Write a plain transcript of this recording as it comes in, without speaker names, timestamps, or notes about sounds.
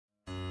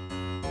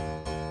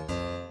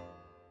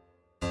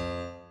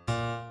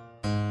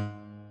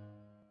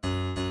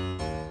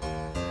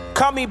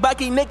Call me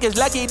Bucky, niggas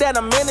lucky that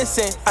I'm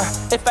innocent.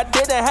 If I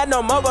didn't have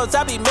no morals,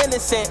 I'd be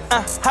menacing.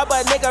 How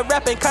about nigga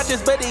rapping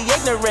conscious but he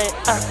ignorant?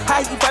 How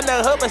he from the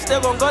hood but still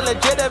gon' go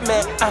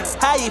legitimate?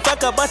 How he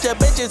fuck a bunch of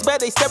bitches but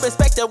they still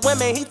respect the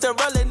women? He's still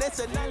rolling this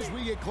and that. As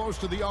we get close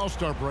to the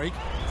All-Star break,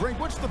 Frank,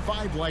 what's the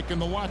vibe like in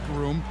the locker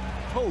room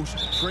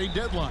post-trade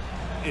deadline?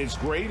 It's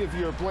great if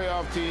you're a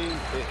playoff team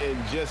and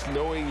just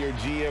knowing your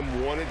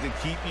GM wanted to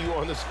keep you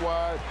on the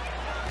squad.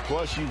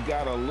 Plus, you've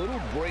got a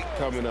little break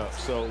coming up,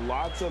 so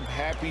lots of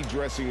happy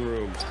dressing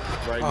rooms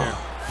right now.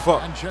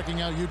 Fuck. And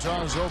checking out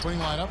Utah's opening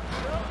lineup,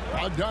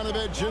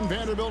 Bogdanovich and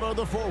Vanderbilt are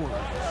the forwards.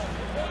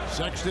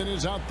 Sexton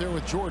is out there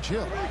with George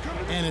Hill,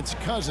 and it's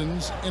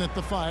Cousins in at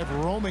the 5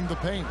 roaming the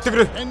paint.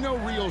 And no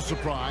real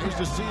surprise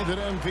to see that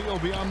MP will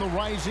be on the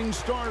Rising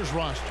Stars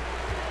roster.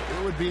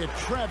 It would be a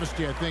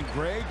travesty, I think,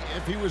 Greg,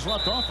 if he was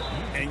left off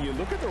it. And you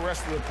look at the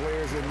rest of the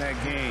players in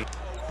that game.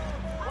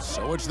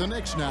 So it's the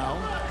Knicks now.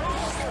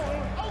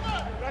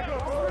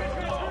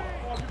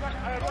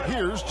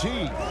 Here's T.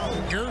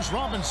 Here's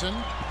Robinson.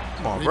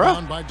 Come on, bro.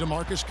 Rebound by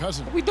DeMarcus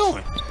Cousins. What we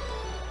doing?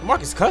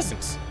 DeMarcus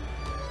Cousins.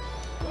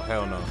 Oh,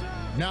 hell no.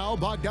 Now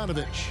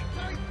Bogdanovich.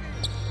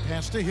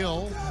 Pass to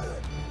Hill.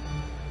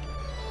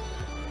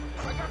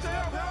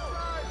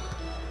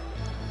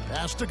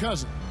 Pass to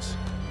Cousins.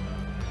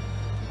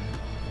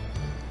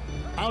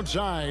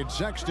 Outside,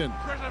 Sexton.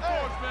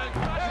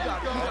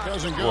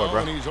 Doesn't go,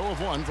 and he's 0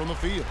 of 1 from the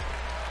field.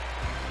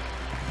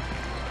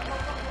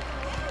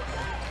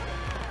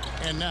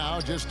 And now,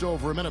 just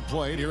over a minute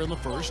played here in the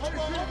first.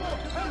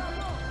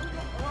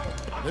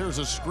 There's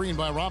a screen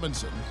by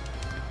Robinson.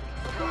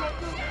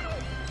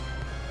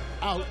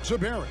 Out to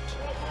Barrett.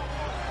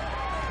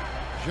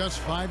 Just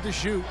 5 to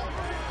shoot.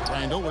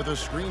 Randall with a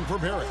screen for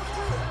Barrett.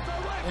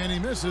 And he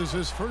misses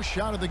his first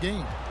shot of the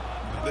game.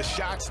 The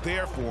shot's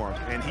there for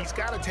him, and he's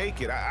got to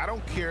take it. I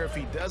don't care if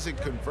he doesn't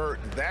convert.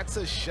 That's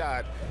a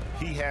shot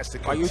he has to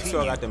continue. Why you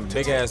still got them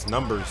big-ass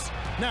numbers?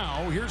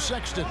 Now, here's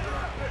Sexton.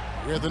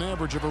 With an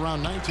average of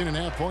around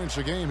 19.5 points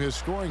a game, his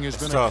scoring has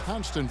been a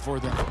constant for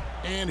them.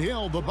 And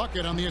Hill, the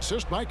bucket on the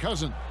assist by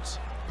Cousins.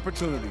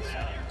 Opportunities.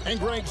 And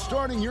Greg,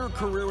 starting your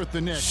career with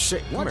the Knicks,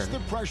 what's the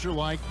pressure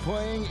like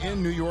playing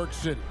in New York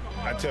City?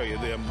 I tell you,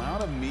 the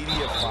amount of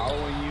media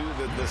following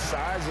you, the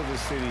size of the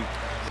city.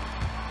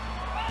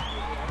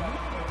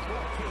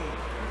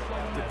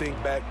 To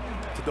think back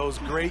to those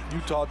great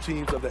Utah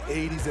teams of the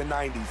 80s and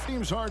 90s.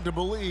 Seems hard to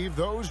believe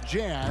those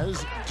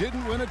Jazz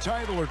didn't win a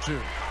title or two.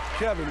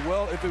 Kevin,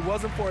 well, if it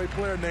wasn't for a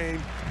player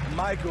named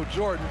Michael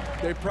Jordan,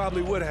 they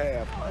probably would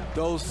have.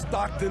 Those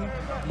Stockton,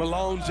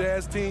 Malone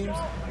Jazz teams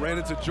ran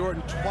into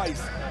Jordan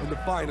twice in the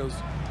finals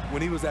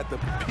when he was at the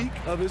peak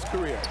of his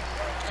career.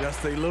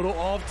 Just a little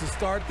off to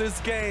start this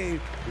game.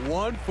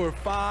 1 for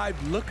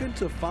 5, looking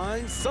to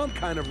find some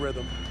kind of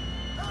rhythm.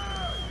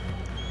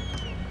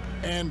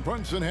 And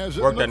Brunson has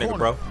it Work in the that nigga,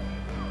 corner. bro.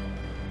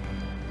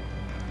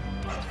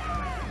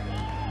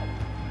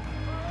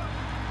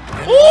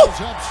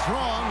 Up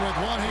strong with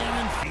one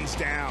hand and He's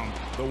down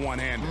the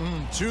one-hander.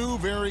 2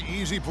 very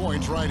easy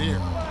points right here.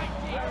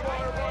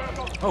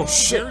 Oh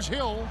shit. There's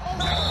Hill.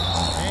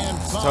 And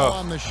foul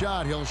on the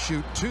shot. He'll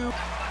shoot 2.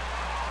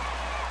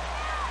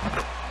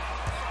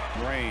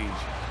 Range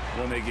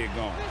when they get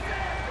going.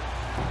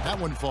 That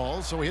one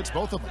falls, so he hits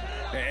both of them.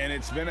 And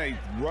it's been a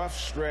rough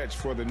stretch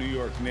for the New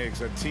York Knicks,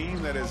 a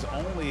team that has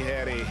only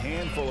had a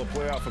handful of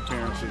playoff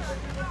appearances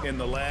in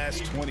the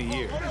last 20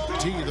 years.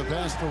 T, the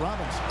pass to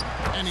Robinson.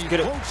 And he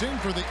floats in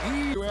for the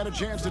E. You had a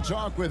chance to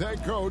talk with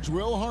head coach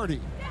Will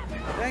Hardy.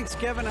 Thanks,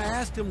 Kevin. I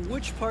asked him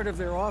which part of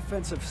their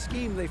offensive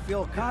scheme they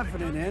feel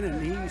confident in,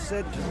 and he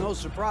said, no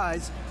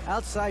surprise,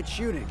 outside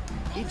shooting.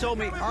 He told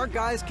me our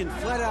guys can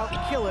flat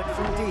out kill it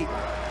from deep.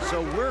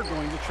 So we're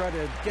going to try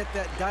to get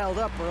that dialed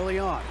up early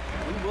on.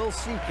 We will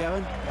see,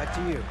 Kevin. Back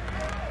to you.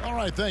 All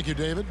right, thank you,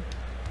 David.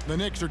 The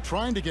Knicks are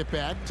trying to get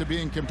back to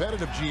being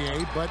competitive,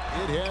 GA, but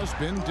it has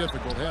been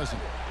difficult,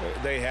 hasn't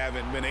it? They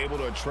haven't been able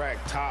to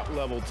attract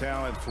top-level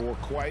talent for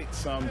quite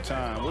some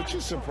time, which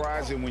is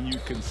surprising when you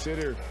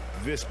consider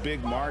this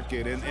big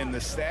market and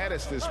the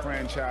status this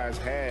franchise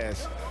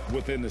has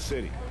within the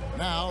city.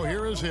 Now,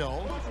 here is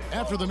Hill.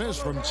 After the miss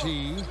from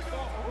T,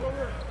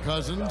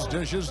 Cousins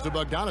dishes to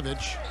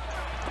Bogdanovich.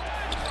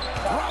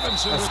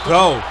 Robinson. Let's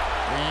go.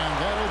 And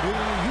that'll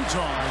be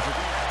Utah.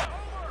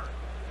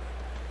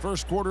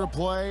 First quarter of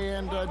play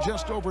and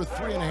just over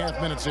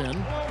 3.5 minutes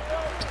in.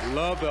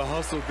 Love the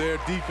hustle there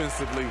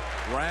defensively.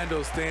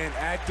 Randall staying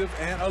active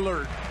and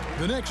alert.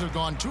 The Knicks have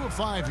gone 2 of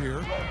 5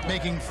 here,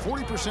 making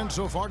 40%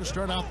 so far to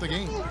start out the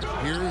game.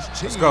 Here's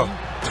T. Let's go.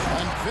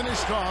 And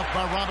finished off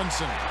by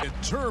Robinson.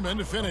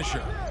 Determined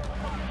finisher.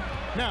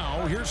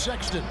 Now, here's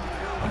Sexton.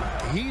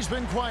 He's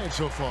been quiet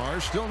so far.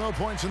 Still no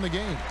points in the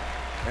game.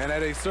 And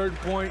at a certain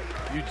point,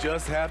 you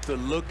just have to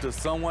look to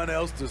someone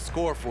else to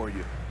score for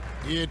you.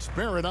 It's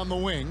Barrett on the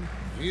wing.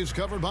 He's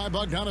covered by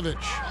Bogdanovich.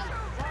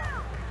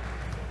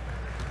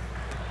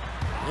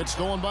 It's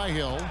stolen by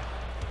Hill.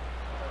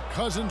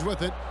 Cousins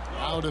with it.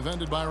 Out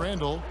defended by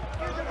Randall.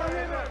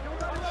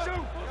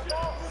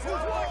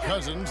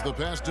 Cousins, the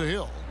pass to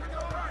Hill.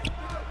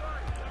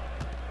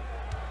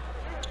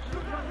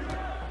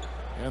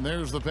 And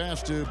there's the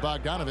pass to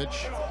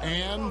Bogdanovich.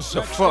 And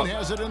Sexton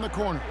has it in the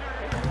corner.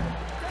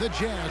 The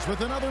Jazz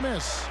with another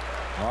miss.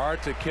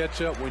 Hard to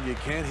catch up when you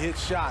can't hit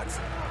shots.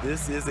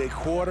 This is a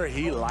quarter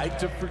he liked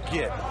to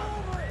forget.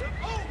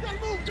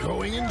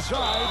 Going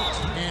inside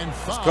and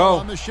foul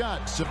on the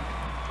shot.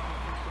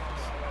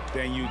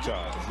 Than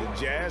Utah.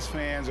 The Jazz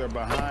fans are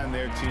behind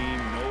their team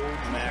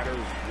no matter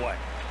what.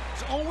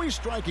 It's always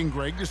striking,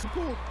 Greg. Just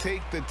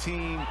take the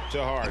team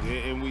to heart,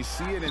 and we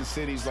see it in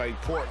cities like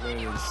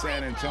Portland and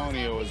San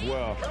Antonio as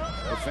well.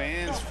 The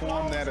fans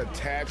form that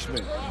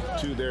attachment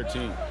to their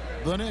team.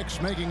 The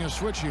Knicks making a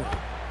switch here.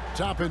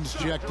 Toppin's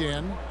checked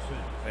in.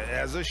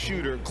 As a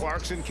shooter,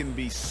 Clarkson can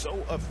be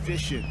so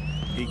efficient.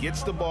 He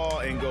gets the ball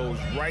and goes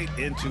right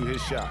into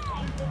his shot.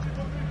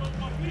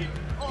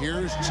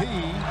 Here's T.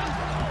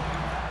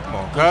 Come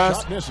on, guys.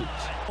 Shot misses.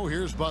 Oh,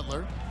 here's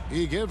Butler.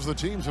 He gives the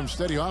team some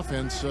steady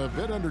offense, a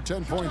bit under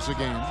 10 points a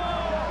game.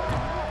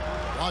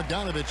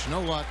 Bogdanovich,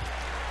 no luck.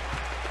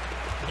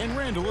 And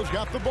Randall has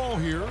got the ball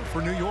here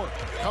for New York,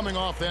 coming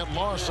off that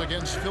loss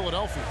against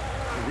Philadelphia.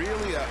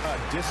 Really a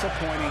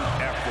disappointing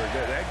effort.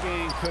 That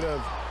game could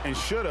have and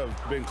should have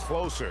been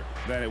closer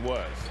than it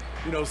was.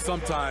 You know,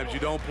 sometimes you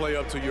don't play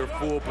up to your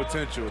full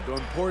potential. The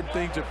important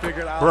thing to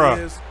figure out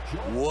is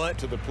what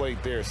to the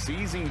plate there,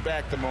 seizing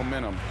back the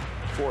momentum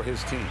for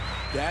his team.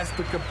 That's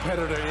the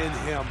competitor in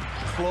him.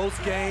 Close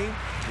game.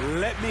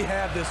 Let me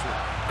have this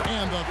one.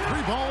 And the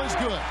three ball is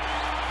good.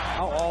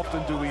 How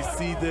often do we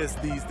see this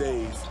these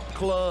days?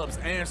 Clubs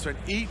answering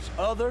each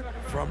other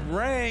from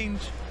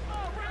range.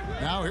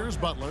 Now here's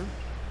Butler.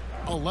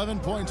 11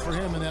 points for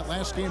him in that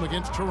last game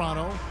against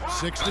Toronto.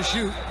 6 to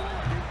shoot.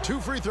 2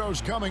 free throws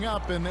coming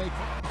up, and they...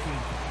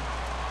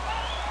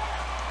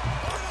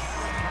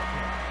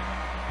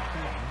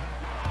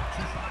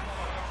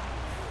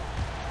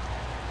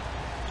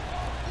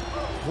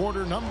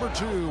 Quarter number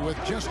 2 with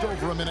just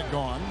over a minute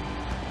gone.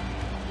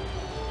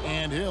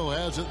 And Hill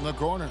has it in the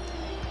corner.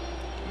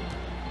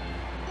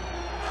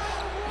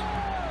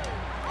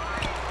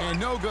 And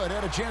no good.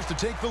 Had a chance to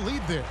take the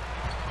lead there.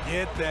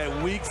 Get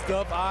that weak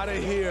stuff out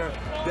of here.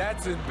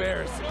 That's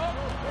embarrassing.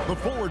 The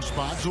forward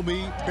spots will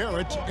be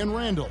Barrett and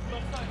Randall.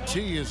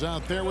 T is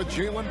out there with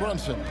Jalen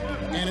Brunson.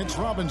 And it's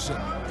Robinson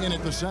in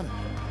at the center.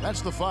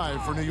 That's the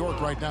 5 for New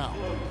York right now.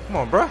 Come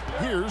on, bro.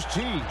 Here's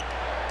T.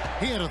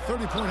 He had a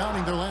 30-point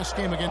outing their last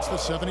game against the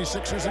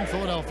 76ers in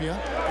Philadelphia.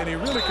 And he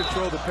really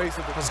controlled the pace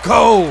of the... Let's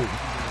go.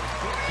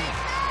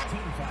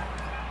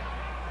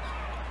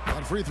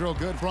 That free throw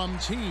good from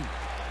T.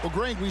 Well,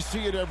 Greg, we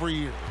see it every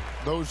year.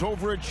 Those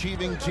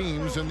overachieving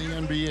teams in the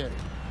NBA.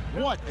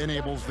 What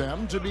enables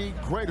them to be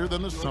greater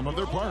than the sum of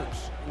their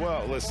parts?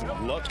 Well, listen,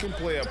 luck can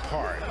play a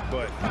part,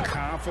 but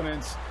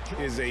confidence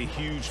is a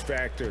huge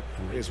factor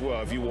as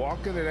well. If you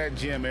walk into that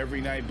gym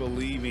every night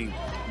believing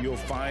you'll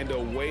find a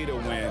way to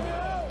win,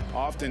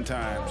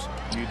 oftentimes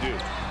you do.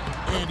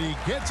 And he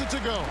gets it to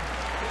go.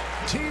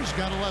 T's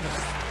got 11.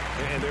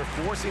 And they're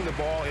forcing the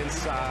ball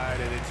inside,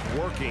 and it's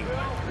working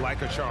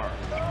like a charm.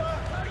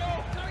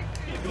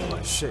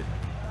 Oh, shit.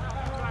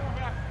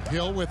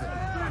 Hill with it.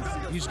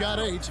 He's got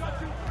 8.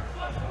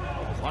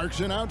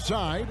 Clarkson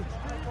outside.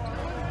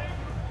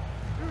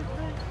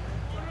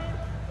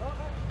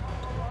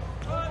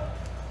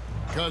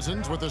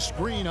 Cousins with a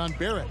screen on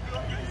Barrett.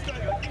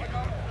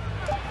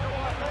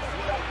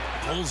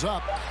 Pulls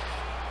up.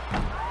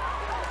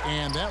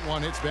 And that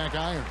one hits back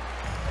iron.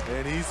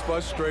 And he's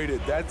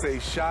frustrated. That's a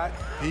shot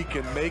he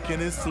can make in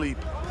his sleep.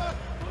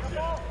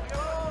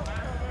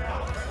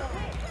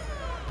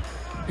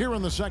 Here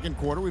in the second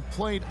quarter, we've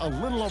played a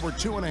little over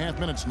 2.5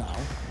 minutes now.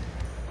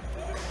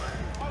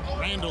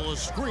 Randall a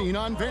screen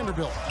on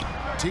Vanderbilt.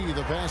 T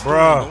the pass to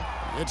Randall.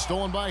 It's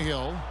stolen by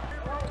Hill.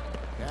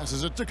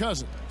 Passes it to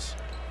Cousins.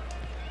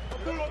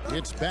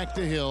 It's back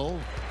to Hill.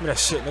 Give me that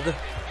shit, nigga.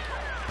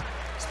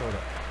 Slow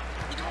up.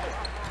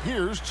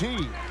 Here's T.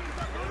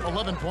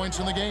 11 points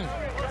in the game.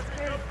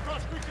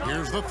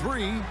 Here's the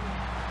 3.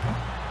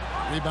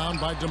 Rebound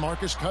by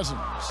DeMarcus Cousins.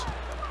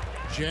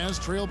 Jazz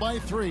trail by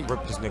 3.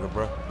 Rip this nigga,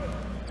 bro.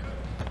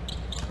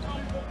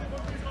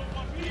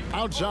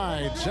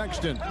 Outside,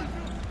 Sexton.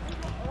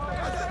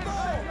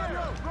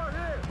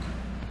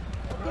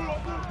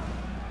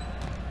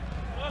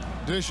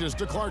 Dishes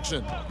to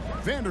Clarkson.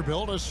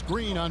 Vanderbilt a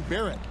screen on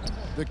Barrett.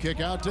 The kick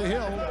out to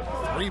Hill.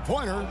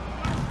 3-pointer.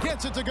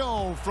 Gets it to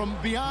go from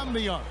beyond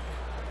the arc.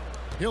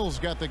 Hill's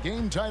got the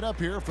game tied up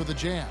here for the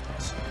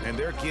Jazz. And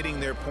they're getting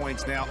their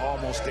points now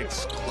almost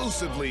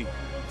exclusively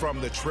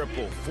from the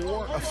triple.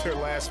 4 of their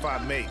last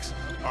 5 makes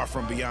are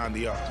from beyond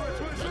the arc.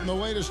 Getting the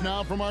latest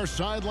now from our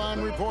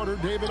sideline reporter,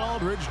 David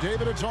Aldridge.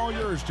 David, it's all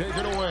yours. Take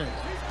it away.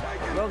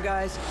 Well,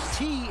 guys,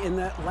 T in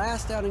that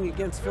last outing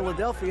against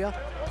Philadelphia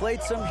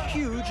played some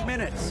huge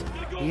minutes.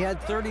 He had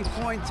 30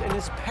 points, and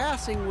his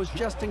passing was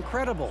just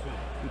incredible.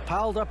 He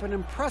piled up an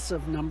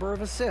impressive number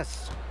of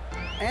assists.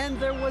 And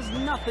there was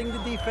nothing the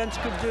defense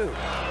could do.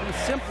 He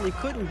simply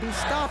couldn't be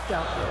stopped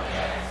out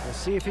there. We'll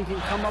see if he can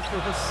come up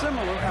with a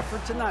similar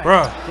effort tonight.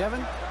 Bruh.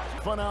 Kevin?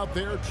 fun out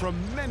there.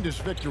 Tremendous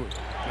victory.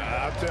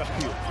 I'll tell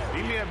you,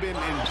 he may have been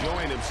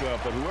enjoying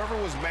himself, but whoever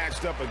was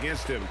matched up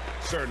against him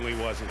certainly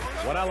wasn't.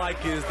 What I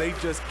like is they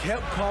just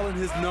kept calling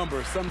his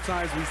number.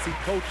 Sometimes we see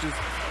coaches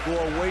go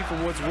away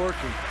from what's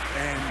working,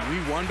 and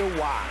we wonder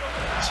why.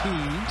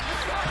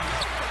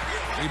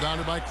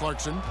 Rebounded by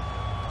Clarkson.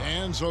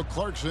 And so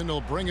Clarkson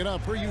will bring it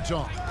up for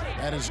Utah.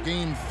 That is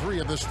game 3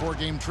 of this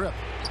 4-game trip.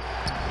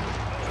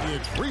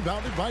 It's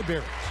rebounded by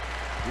Barrett.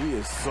 He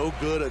is so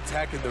good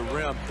attacking the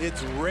rim.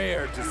 It's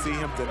rare to see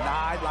him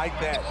denied like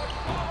that.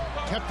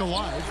 Kept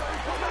alive.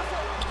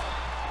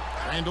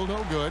 Randall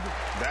no good.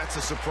 That's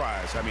a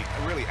surprise. I mean,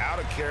 really out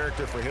of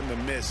character for him to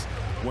miss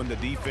when the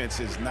defense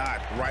is not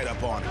right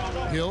up on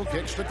him. Hill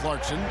kicks to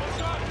Clarkson.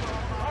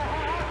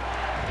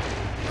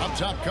 Up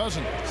top,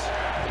 Cousins.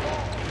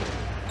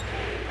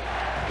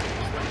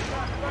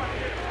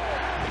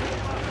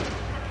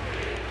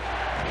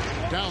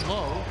 Down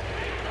low.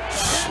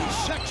 And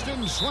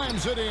Sexton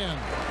slams it in.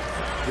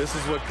 This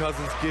is what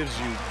Cousins gives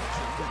you.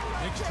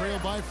 Knicks trail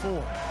by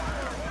 4.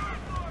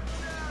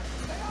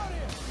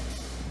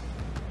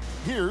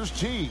 Here's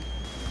T.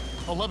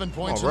 11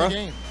 points in the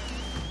game.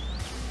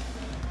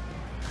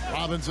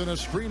 Robinson a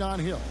screen on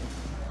Hill.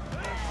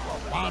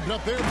 Bobbed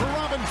up there for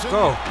Robinson.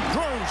 Go.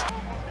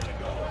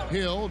 Throws.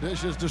 Hill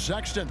dishes to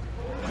Sexton.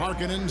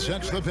 Markkanen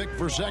sets the pick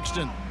for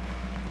Sexton.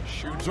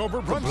 Shoots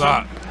over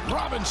Brunson.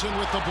 Robinson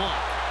with the block.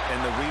 And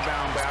the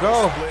rebound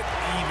battle split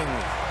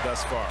evenly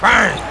thus far.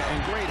 Bang!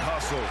 And great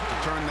hustle to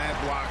turn that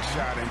block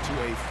shot into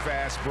a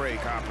fast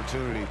break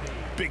opportunity.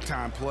 Big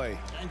time play.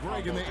 And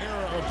Greg, in the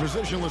era of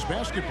positionless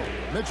basketball,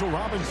 Mitchell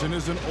Robinson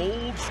is an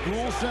old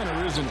school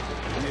center, isn't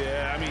he?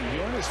 Yeah, I mean,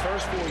 during his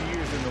first 4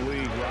 years in the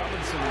league,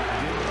 Robinson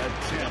didn't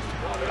attempt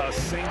a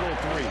single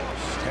three.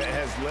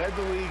 Has led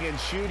the league in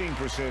shooting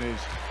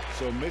percentage,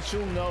 so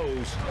Mitchell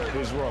knows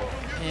his role.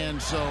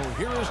 And so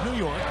here is New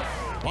York.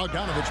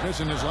 Bogdanovich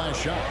missing his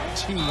last shot.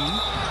 T.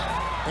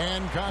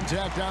 And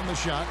contact on the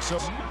shot. So,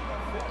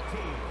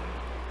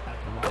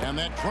 and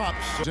that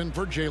drops in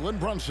for Jalen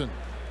Brunson.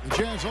 The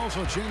Jazz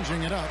also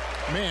changing it up.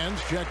 Mann's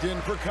checked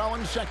in for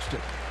Colin Sexton.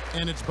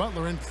 And it's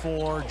Butler in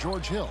for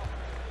George Hill.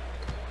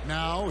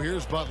 Now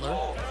here's Butler.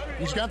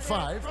 He's got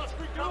 5.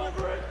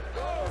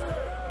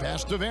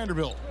 Pass to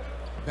Vanderbilt.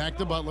 Back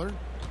to Butler.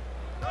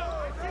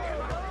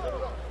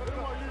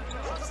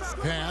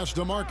 Pass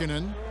to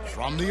Markkanen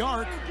from the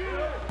arc.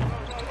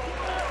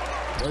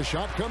 The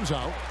shot comes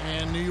out,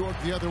 and New York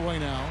the other way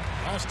now.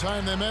 Last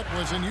time they met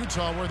was in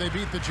Utah, where they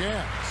beat the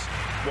Jazz.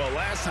 Well,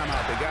 last time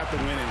out, they got the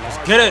win in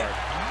large Get part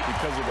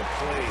because of the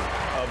play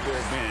of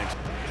their bench.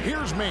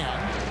 Here's Mann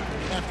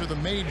after the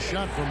made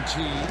shot from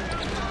T.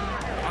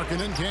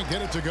 Markkanen can't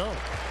get it to go.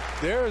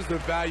 There's the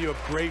value of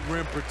great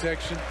rim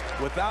protection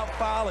without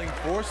fouling,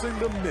 forcing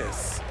the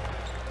miss.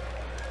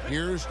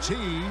 Here's T.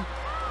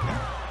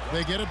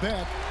 They get it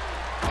back,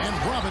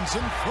 and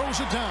Robinson throws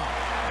it down.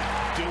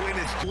 Doing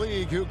its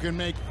League who can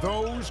make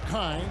those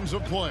kinds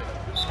of plays.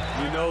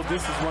 You know,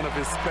 this is one of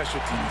his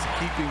specialties,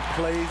 keeping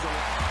plays.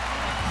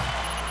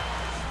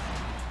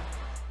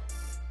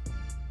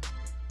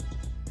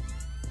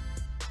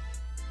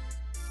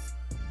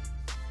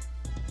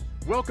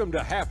 Welcome to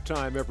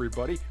halftime,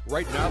 everybody.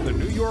 Right now, the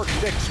New York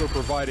Knicks are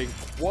providing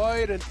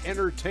quite an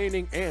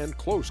entertaining and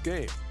close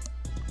game.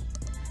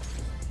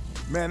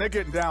 Man, they're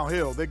getting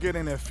downhill. They're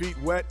getting their feet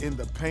wet in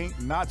the paint,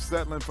 not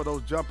settling for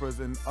those jumpers,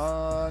 and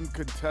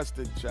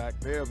uncontested, Jack.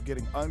 They're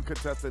getting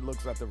uncontested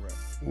looks at the rim.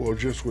 Well,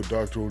 just what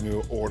Dr.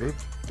 O'Neal ordered.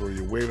 Throw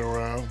your weight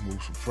around,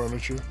 move some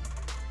furniture,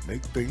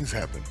 make things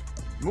happen.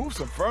 Move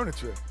some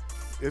furniture.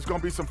 There's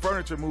going to be some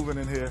furniture moving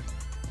in here.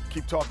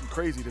 Keep talking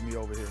crazy to me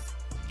over here.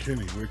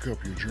 Kenny, wake up,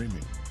 you're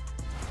dreaming.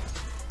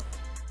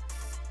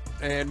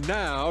 And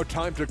now,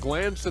 time to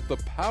glance at the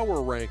power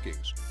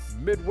rankings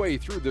midway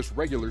through this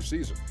regular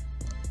season.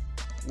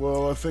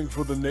 Well, I think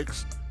for the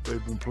Knicks,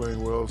 they've been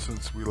playing well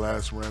since we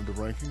last ran the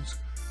rankings.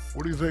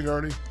 What do you think,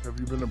 Arnie? Have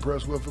you been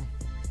impressed with them?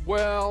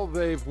 Well,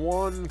 they've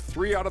won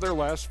 3 out of their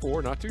last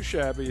 4. Not too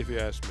shabby, if you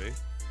ask me.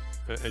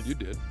 And you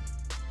did.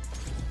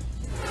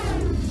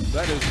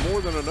 That is more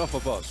than enough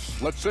of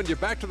us. Let's send you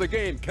back to the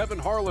game. Kevin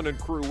Harlan and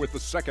crew with the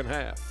second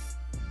half.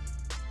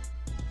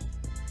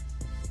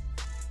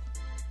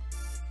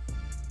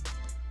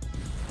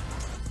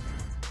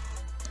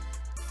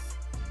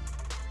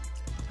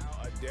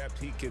 Adept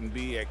he can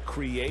be at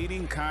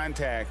creating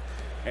contact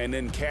and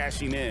then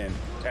cashing in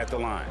at the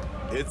line.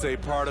 It's a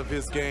part of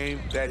his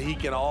game that he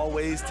can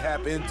always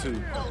tap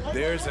into.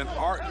 There's an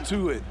art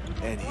to it,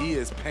 and he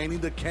is painting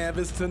the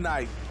canvas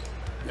tonight.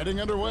 Getting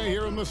underway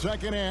here in the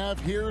second half.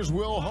 Here's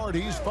Will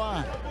Hardy's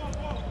 5.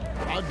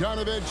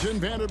 Bogdanovich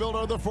and Vanderbilt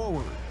are the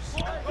forwards.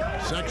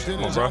 Sexton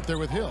is out there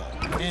with Hill,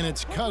 and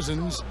it's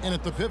Cousins in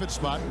at the pivot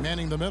spot,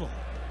 manning the middle.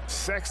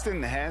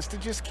 Sexton has to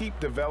just keep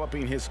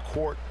developing his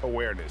court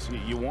awareness.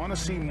 You want to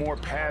see more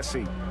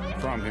passing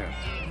from him.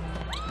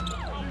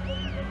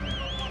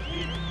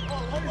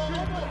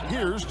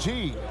 Here's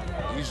T.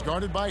 He's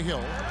guarded by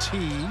Hill. T.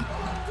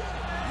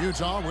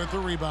 Utah with the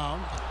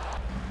rebound.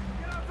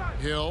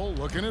 Hill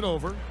looking it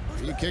over.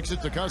 He kicks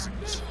it to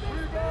Cousins.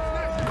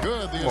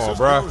 Good. The assist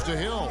goes to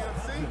Hill.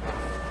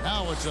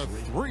 Now it's a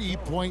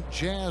 3-point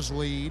Jazz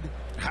lead.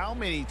 How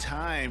many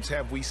times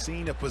have we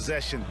seen a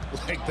possession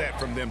like that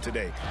from them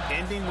today?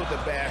 Ending with a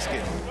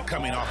basket,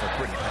 coming off a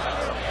pretty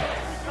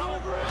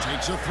pass.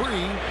 Takes a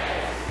three.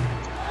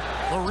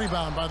 The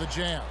rebound by the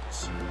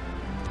Jazz.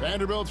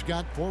 Vanderbilt's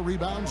got 4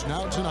 rebounds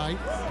now tonight.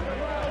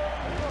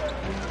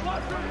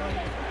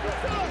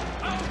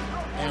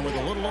 And with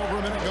a little over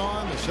a minute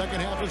gone, the second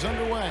half is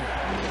underway.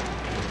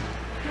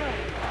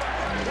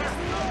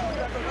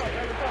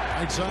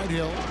 Right side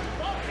Hill.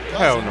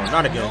 Hell no,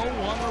 not again. No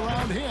one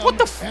around him. What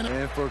the f?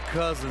 And for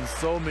Cousins,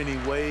 so many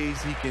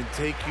ways he can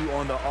take you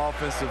on the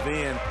offensive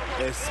end,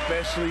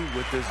 especially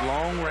with his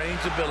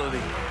long-range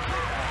ability.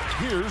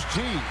 Here's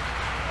T.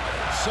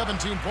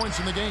 17 points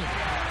in the game.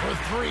 For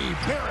 3,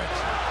 Barrett.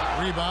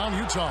 Rebound,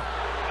 Utah.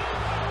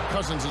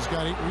 Cousins has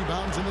got 8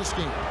 rebounds in this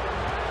game.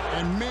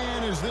 And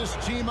man, is this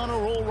team on a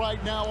roll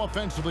right now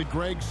offensively,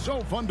 Greg.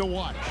 So fun to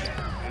watch.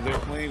 And they're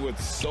playing with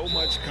so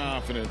much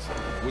confidence,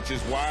 which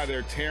is why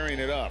they're tearing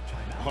it up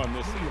on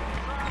this.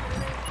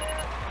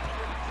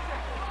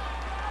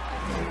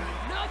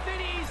 Nothing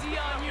easy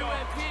on you,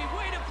 MP.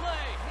 Way to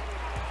play.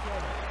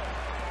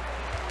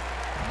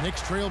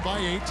 Knicks trail by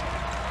 8.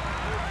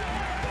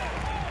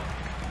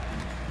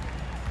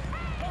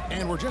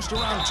 And we're just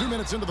around 2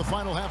 minutes into the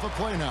final half of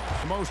play now.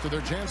 Most of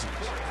their chances.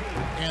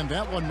 And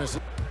that one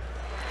misses.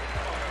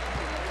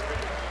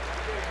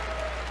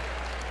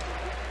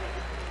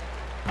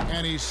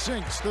 And he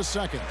sinks the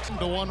second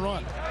to 1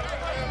 run.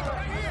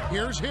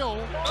 Here's Hill.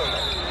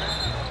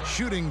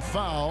 Shooting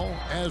foul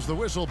as the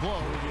whistle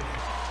blows.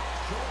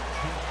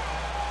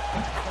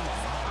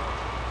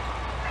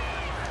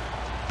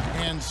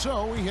 And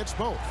so he hits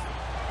both.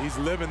 He's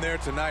living there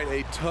tonight,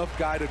 a tough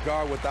guy to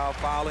guard without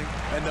fouling.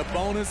 And the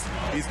bonus,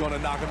 he's going to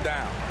knock him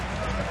down.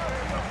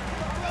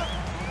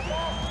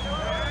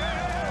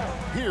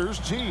 Here's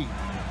T.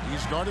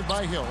 He's guarded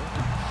by Hill.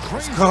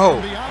 Let's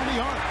go. Beyond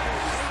the arc.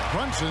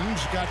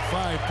 Brunson's got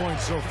 5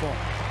 points so far.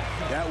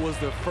 That was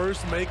the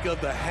first make of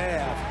the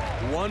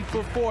half. 1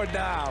 for 4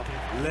 now.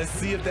 Let's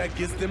see if that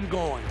gets them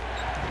going.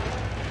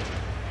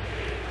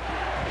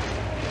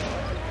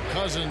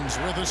 Cousins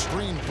with a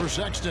screen for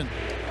Sexton.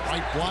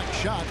 Right block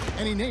shot,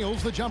 and he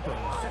nails the jumper.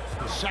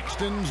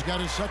 Sexton's got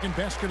his second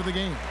basket of the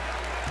game.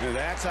 Now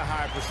that's a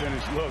high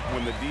percentage look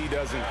when the D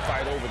doesn't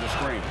fight over the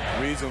screen.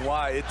 Reason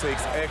why it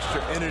takes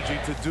extra energy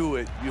to do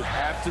it. You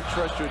have to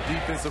trust your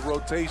defensive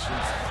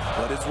rotations,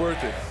 but it's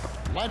worth it.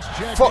 Let's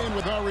check in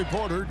with our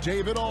reporter,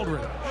 David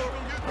Aldridge.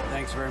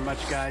 Thanks very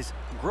much, guys.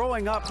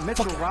 Growing up,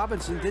 Mitchell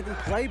Robinson didn't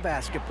play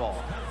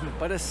basketball,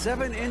 but a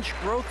 7-inch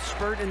growth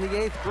spurt in the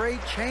 8th grade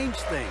changed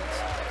things.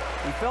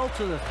 He fell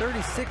to the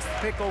 36th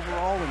pick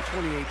overall in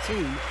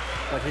 2018,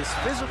 but his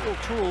physical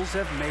tools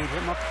have made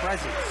him a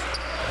presence.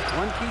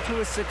 One key to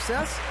his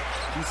success,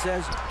 he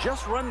says,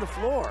 just run the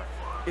floor.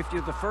 If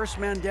you're the first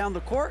man down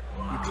the court,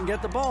 you can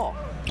get the ball.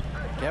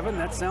 Kevin,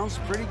 that sounds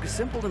pretty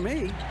simple to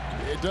me.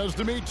 It does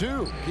to me,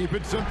 too. Keep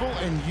it simple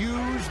and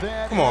use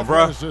that Come on,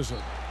 bro.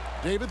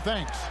 David,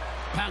 thanks.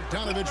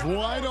 Bogdanovich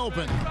wide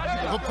open.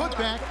 The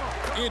putback,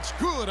 it's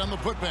good on the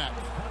putback.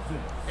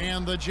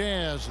 And the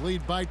Jazz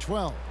lead by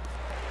 12.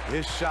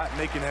 His shot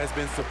making has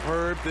been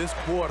superb this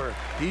quarter.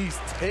 He's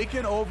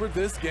taken over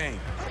this game.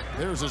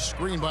 There's a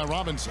screen by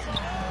Robinson.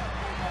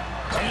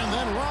 And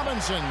then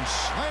Robinson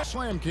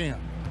slam can.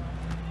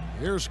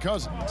 Here's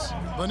Cousins.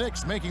 The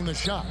Knicks making the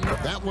shot.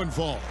 That one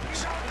falls.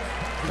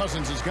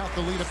 Cousins has got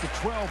the lead up to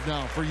 12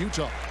 now for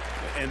Utah.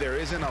 And there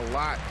isn't a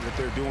lot that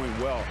they're doing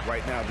well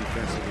right now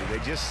defensively.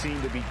 They just seem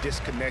to be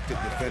disconnected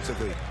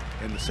defensively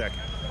in the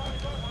second.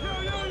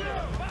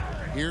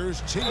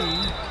 Here's T.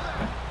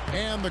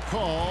 And the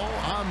call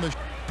on the...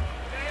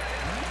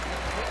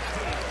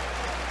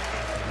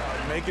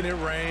 Making it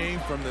rain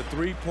from the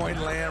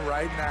three-point land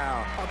right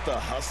now. About the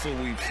hustle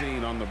we've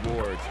seen on the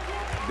boards.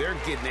 They're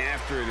getting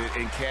after it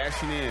and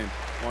cashing in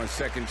on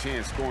second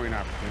chance scoring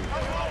opportunity.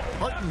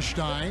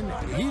 Hartenstein,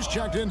 he's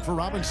checked in for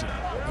Robinson.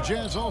 The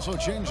Jazz also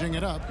changing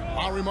it up.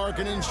 Lauri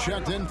Markkanen's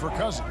checked in for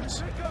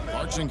Cousins.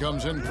 Clarkson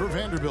comes in for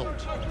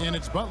Vanderbilt. And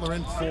it's Butler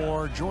in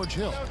for George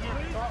Hill.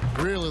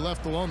 Really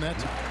left alone that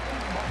time.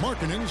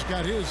 Markkanen's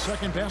got his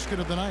second basket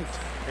of the night.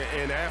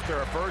 And after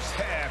a first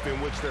half in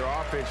which their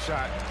offense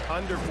shot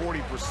under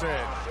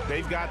 40%,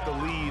 they've got the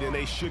lead, and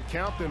they should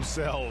count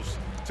themselves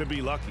to be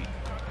lucky.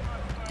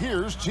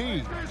 Here's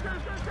T.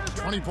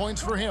 20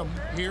 points for him.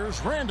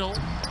 Here's Randall.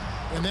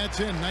 And that's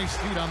in. Nice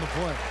feed on the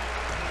play.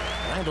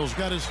 Randall's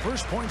got his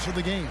first points of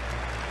the game.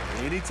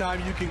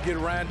 Anytime you can get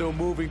Randall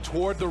moving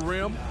toward the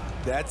rim,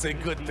 that's a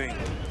good thing.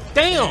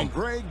 Damn. And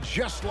Greg,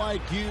 just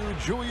like you,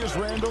 Julius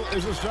Randle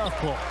is a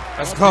southpaw.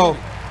 Let's go.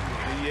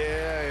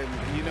 Yeah,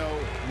 and you know,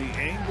 the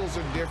angles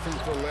are different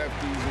for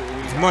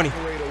lefties. It's we money.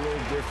 operate a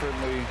little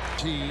differently.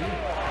 T.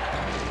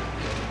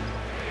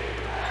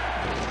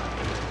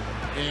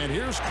 And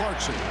here's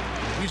Clarkson.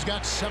 He's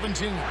got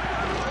 17.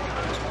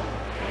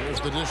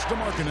 There's the dish to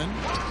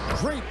Markkanen.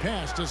 Great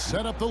pass to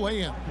set up the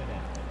lay-in.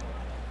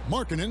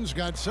 Markkanen's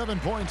got 7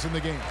 points in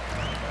the game.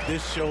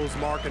 This shows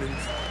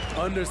Markkanen's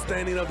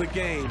understanding of the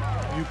game.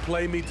 You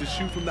play me to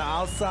shoot from the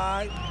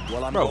outside,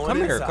 well, I'm Bro, going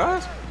come inside. here,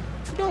 cuz.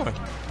 What you doing?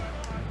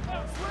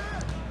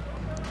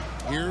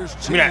 Here's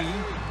T,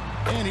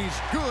 and he's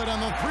good on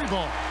the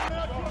 3-ball.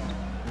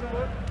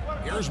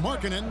 Here's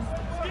Markkanen.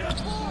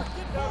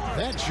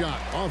 That shot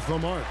off the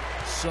mark.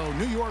 So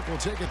New York will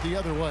take it the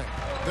other way.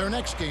 Their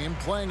next game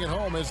playing at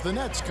home as the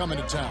Nets come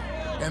into town.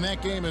 And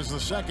that game is the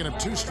second of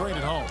 2 straight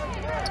at home.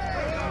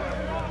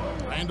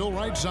 Randall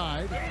right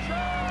side.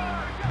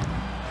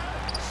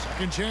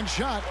 Second chance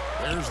shot.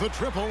 There's the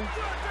triple.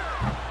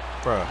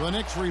 Bruh. The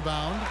Knicks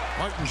rebound.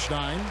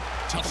 Hartenstein.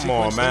 Tough Come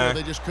on, sequence man.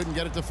 there. They just couldn't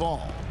get it to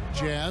fall.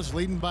 Jazz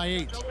leading by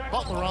 8.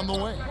 Butler on the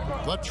way.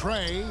 The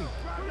tray.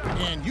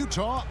 And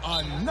Utah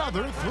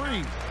another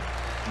 3.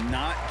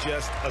 Not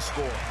just a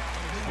score.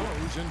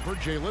 Rose in for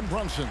Jalen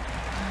Brunson.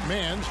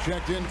 Mann's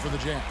checked in for the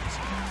Jazz.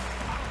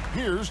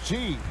 Here's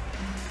T.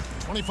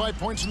 25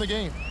 points in the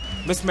game.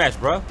 Mismatch,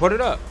 bro. Put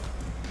it up.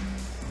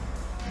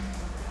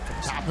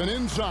 Toppin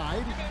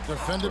inside.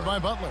 Defended by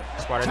Butler.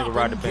 That's why they nigga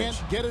ride the Toppin bench.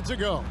 can't get it to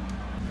go.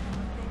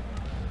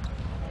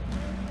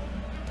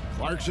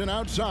 Clarkson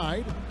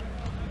outside.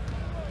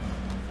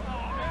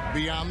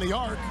 Beyond the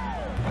arc.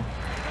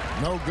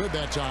 No good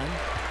that time.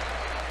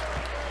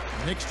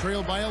 Knicks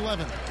trail by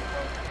 11.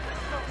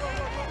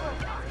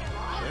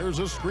 There's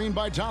a screen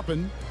by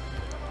Toppin.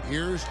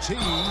 Here's T,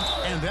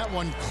 and that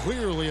one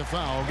clearly a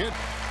foul.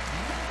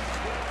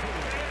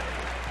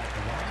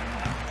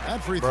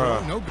 That free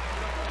throw, no good.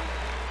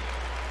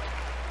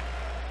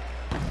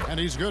 And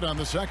he's good on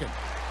the second.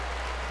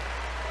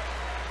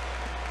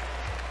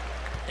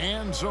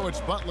 And so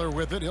it's Butler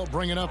with it. He'll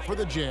bring it up for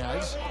the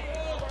Jazz.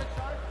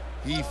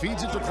 He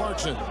feeds it to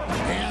Clarkson,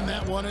 and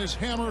that one is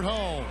hammered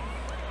home.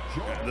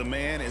 The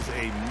man is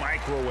a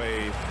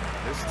microwave.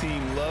 This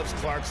team loves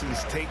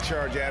Clarkson's take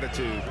charge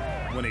attitude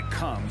when it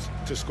comes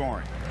to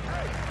scoring.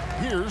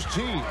 Here's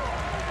T.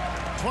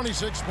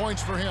 26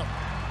 points for him.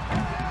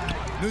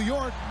 New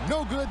York,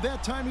 no good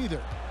that time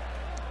either.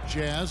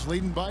 Jazz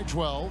leading by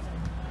 12.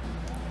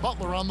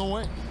 Butler on the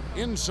way.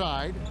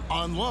 Inside,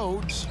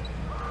 unloads,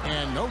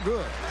 and no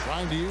good.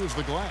 Trying to use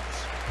the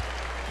glass.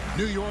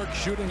 New York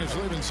shooting is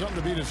leaving something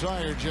to be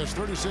desired. Just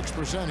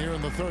 36% here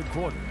in the third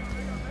quarter.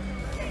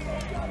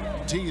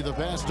 T, the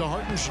pass to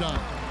Hartenstein,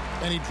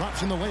 and he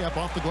drops in the layup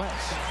off the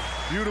glass.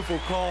 Beautiful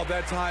call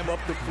that time up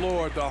the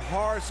floor. The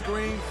hard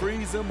screen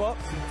frees him up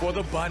for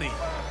the bunny.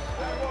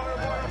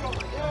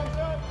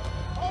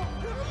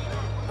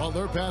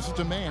 Butler passes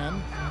to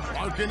Mann.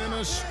 Larkin in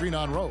a screen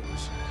on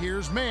Rose.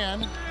 Here's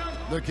Mann.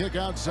 The kick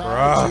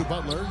outside to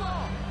Butler.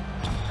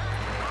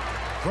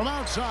 From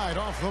outside,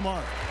 off the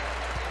mark.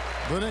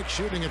 The Knicks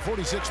shooting at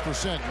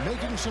 46%,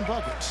 making some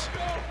buckets.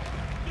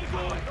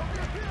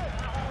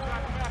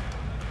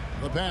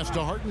 The pass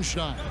to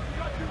Hartenstein.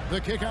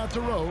 The kick out to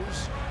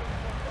Rose.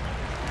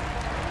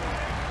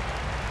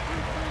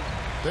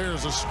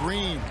 There's a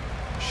screen.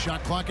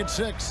 Shot clock at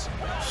 6.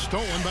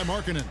 Stolen by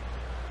Markkanen.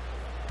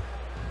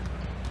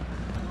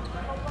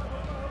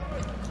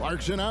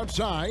 Clarkson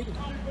outside.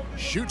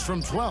 Shoots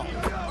from 12.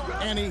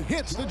 And he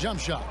hits the jump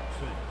shot.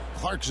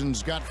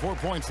 Clarkson's got 4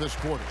 points this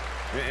quarter.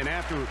 And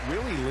after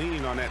really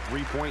leaning on that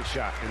three-point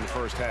shot in the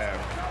first half,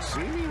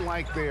 seeming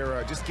like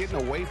they're just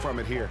getting away from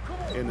it here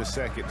in the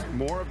second.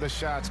 More of the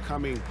shots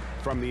coming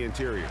from the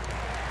interior.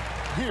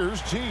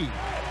 Here's T.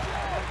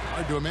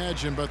 Hard to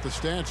imagine, but the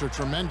stats are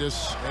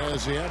tremendous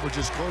as he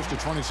averages close to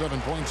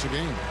 27 points a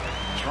game.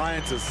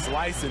 Trying to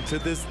slice into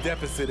this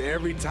deficit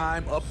every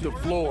time up the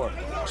floor.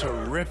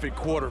 Terrific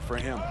quarter for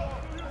him.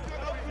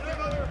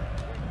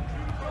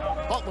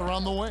 Butler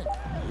on the wing.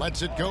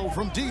 Lets it go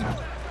from deep.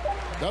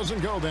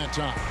 Doesn't go that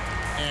time.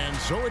 And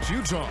so it's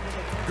Utah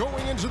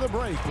going into the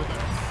break with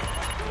it.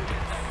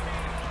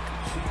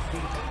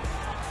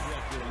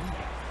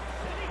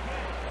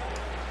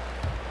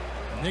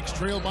 Knicks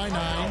trail by 9.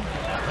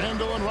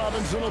 Randall and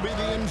Robinson will be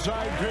the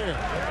inside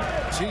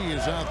pair. T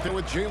is out there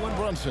with Jalen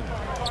Brunson.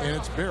 And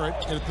it's Barrett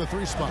at the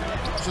 3 spot.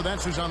 So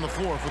that's who's on the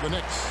floor for the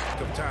Knicks.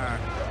 Time.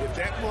 If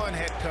that one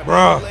had come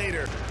Bruh.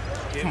 later,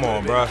 it Come would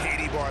on, have bruh. been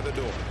Katie bar the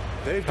door.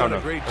 They've done no,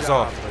 a great it's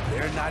job, off. but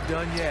they're not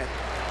done yet.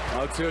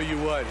 I'll tell you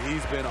what,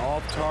 he's been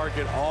off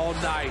target all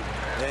night,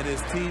 and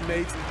his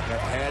teammates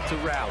have had to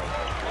rally.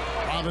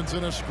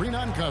 Robinson a screen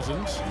on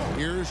Cousins.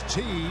 Here's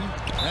T.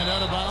 And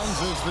out of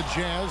bounds as the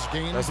Jazz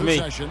gain That's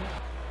possession.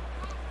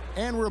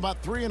 And we're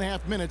about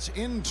 3.5 minutes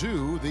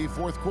into the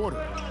fourth quarter.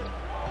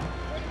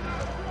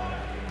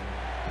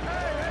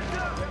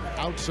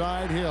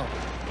 Outside Hill.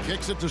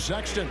 Kicks it to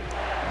Sexton.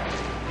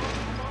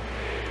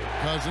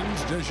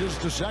 Cousins dishes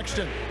to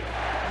Sexton.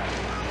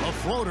 A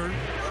floater.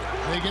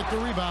 They get the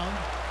rebound.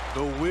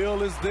 The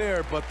will is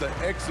there, but the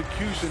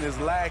execution is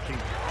lacking.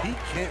 He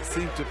can't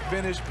seem to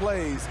finish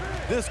plays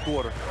this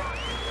quarter.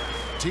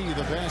 T,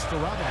 the pass to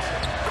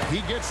Robinson.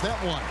 He gets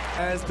that one.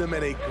 Has them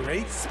at a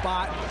great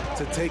spot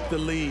to take the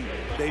lead.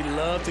 They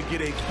love to get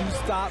a few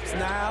stops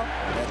now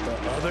at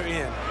the other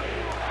end.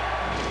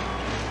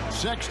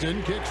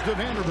 Sexton kicks to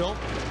Vanderbilt.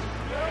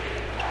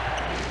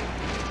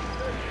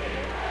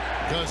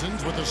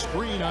 Cousins with a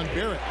screen on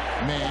Barrett.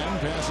 Man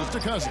passes to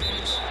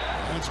Cousins.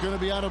 It's going to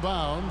be out of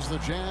bounds. The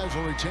Jazz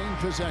will retain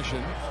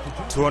possession.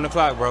 2 on the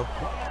clock, bro.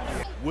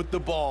 With the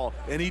ball,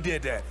 and he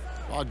did that.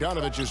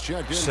 Bogdanovich is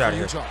checked in Shut for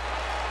here. Utah.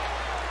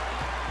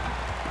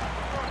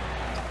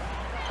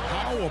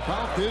 How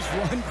about this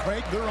run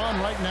break they're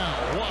on right now?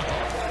 Wow.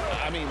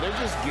 I mean, they're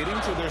just getting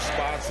to their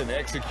spots and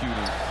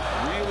executing,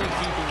 really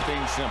keeping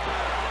things simple.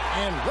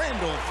 And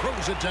Randall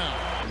throws it down.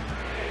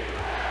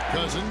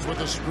 Cousins with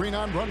a screen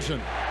on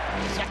Brunson.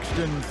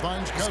 Sexton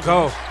finds Cousins. Let's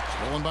go.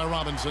 Stolen by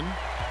Robinson.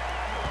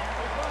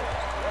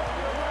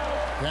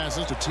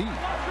 Passes to T.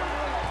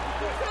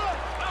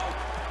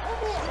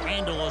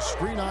 Randall a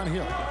screen on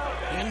Hill.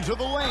 Into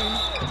the lane.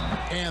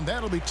 And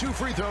that'll be 2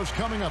 free throws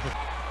coming up.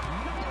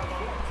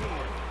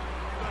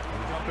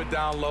 Drop it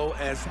down low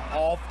as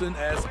often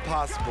as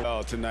possible.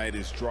 Well, tonight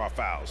is draw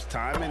fouls.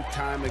 Time and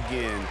time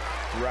again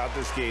throughout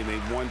this game,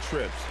 they've won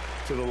trips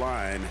to the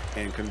line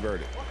and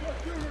converted.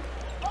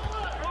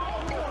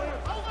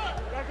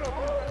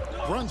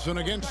 Brunson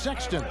against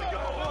Sexton.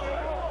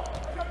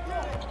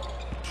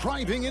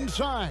 Driving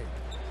inside.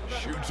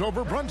 Shoots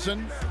over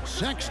Brunson.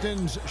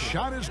 Sexton's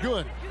shot is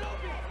good.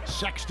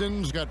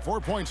 Sexton's got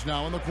 4 points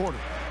now in the quarter.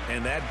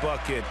 And that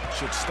bucket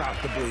should stop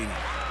the bleeding.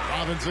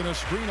 Robinson a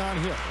screen on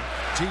Hill.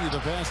 T the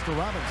pass to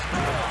Robinson.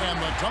 And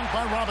the dunk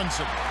by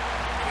Robinson.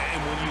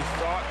 And when you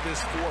thought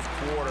this fourth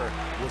quarter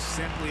was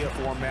simply a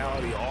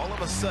formality, all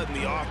of a sudden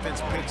the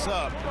offense picks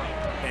up,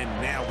 and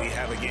now we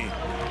have a game.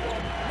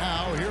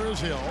 Now here is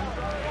Hill.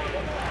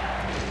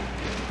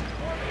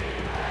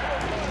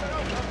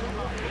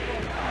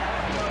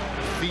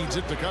 Feeds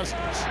it to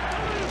Cousins.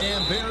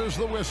 And there's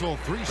the whistle.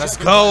 3 seconds. Let's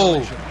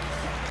go.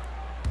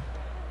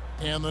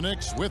 And the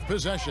Knicks with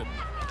possession.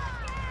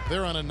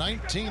 They're on a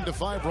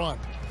 19-5 run.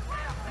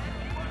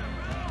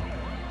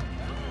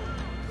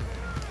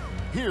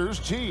 Here's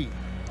T.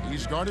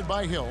 He's guarded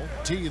by Hill.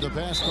 T the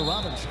pass to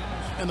Robinson.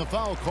 And the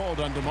foul called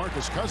on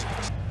DeMarcus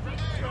Cousins.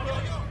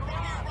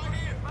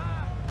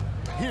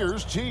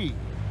 Here's T.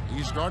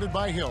 He's guarded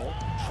by Hill.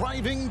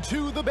 Driving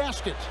to the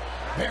basket.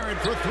 Barrett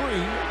for 3.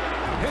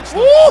 Hits the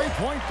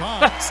 3-point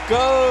bomb. Let's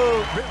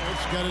go.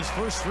 Barrett's got his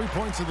first 3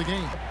 points of the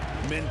game.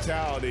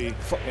 Mentality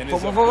and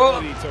his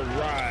ability to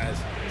rise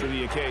to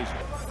the occasion.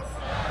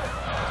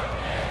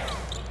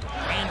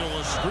 Randall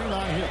a screen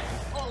on Hill.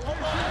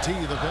 T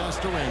the pass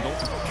to Randall.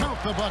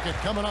 Count the bucket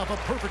coming off a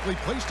perfectly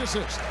placed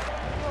assist.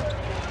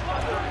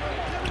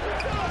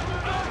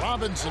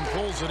 Robinson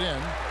pulls it in.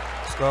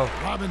 Let's go.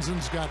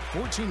 Robinson's got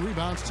 14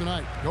 rebounds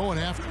tonight. Going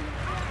after.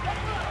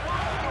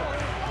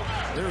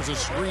 There's a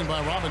screen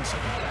by Robinson.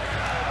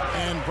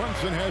 And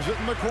Brunson has it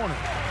in the corner.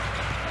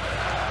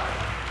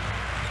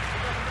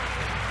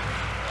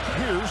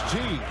 Here's T.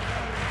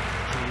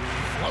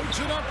 Floats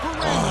it up for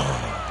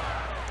Randall.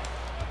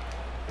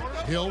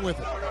 Hill with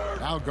it.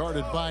 Now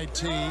guarded by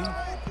T.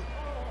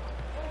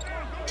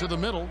 To the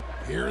middle.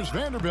 Here's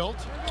Vanderbilt.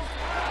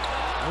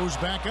 Goes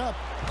back up.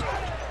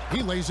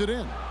 He lays it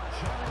in.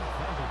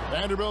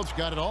 Vanderbilt's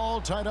got it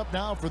all tied up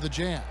now for the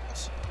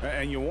Jazz.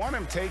 And you want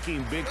him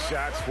taking big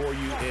shots for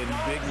you in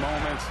big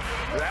moments.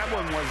 That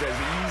one was as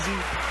easy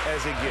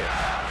as it gets.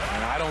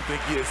 And I don't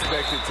think he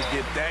expected to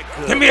get that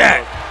good. Give me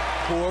that.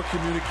 Poor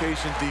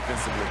communication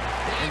defensively.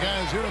 And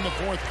guys, here in the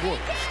fourth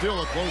quarter,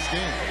 still a close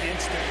game.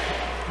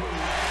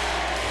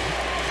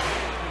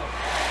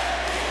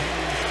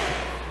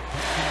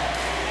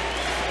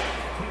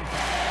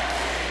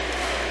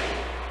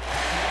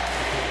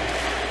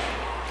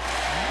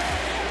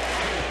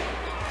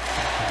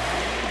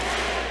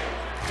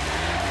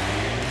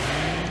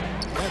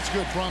 That's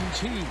good from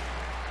T.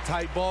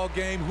 Tight ball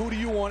game. Who do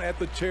you want at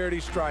the charity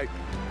stripe?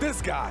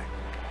 This guy.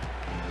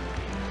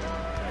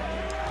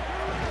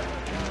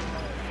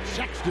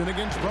 Sexton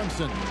against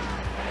Brunson.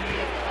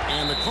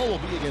 And the call will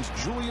be against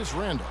Julius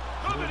Randle.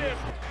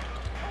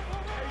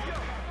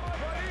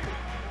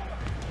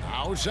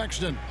 Now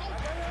Sexton.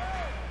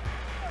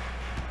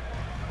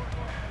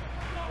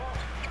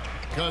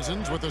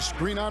 Cousins with a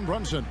screen on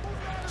Brunson.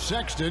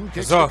 Sexton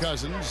kicks to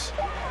Cousins.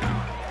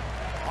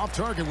 Off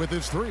target with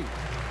his 3.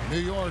 New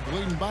York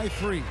leading by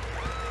 3.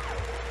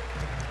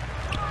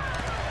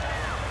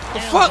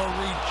 And a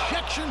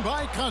rejection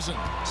by Cousins.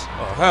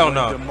 Oh, hell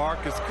no. When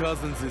DeMarcus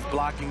Cousins is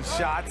blocking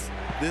shots,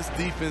 this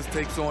defense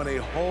takes on a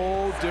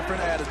whole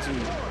different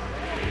attitude.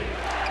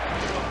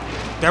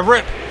 That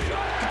rip.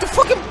 Get the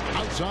fucking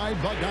outside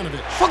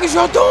Bogdanovich. Fuck is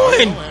y'all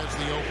doing? Has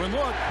the open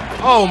look.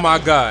 Oh my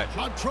God.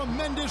 A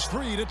tremendous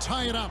 3 to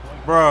tie it up.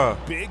 Bruh.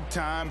 Big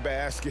time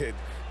basket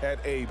at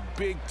a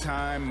big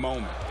time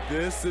moment.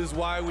 This is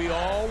why we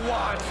all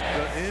watch.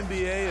 The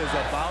NBA is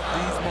about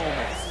these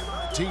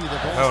moments. T the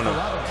pass to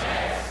Robinson.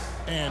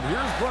 And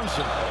here's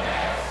Brunson.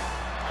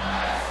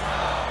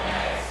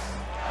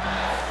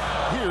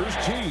 Here's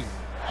T.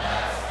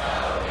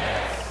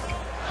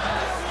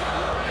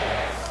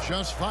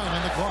 Just 5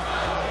 on the clock.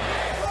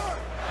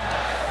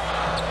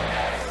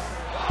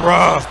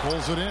 Bruh.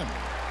 Pulls it in.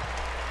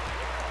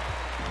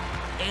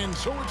 And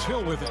so it's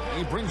Hill with it.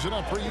 He brings it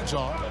up for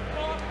Utah.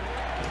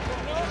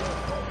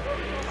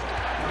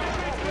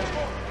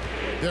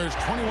 There's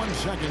 21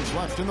 seconds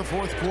left in the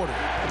fourth quarter.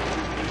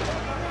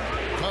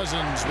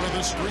 Cousins with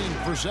a screen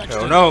for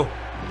Sexton. Hell no.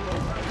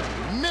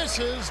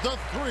 Misses the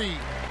three.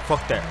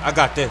 Fuck that. I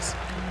got this.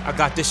 I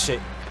got this shit.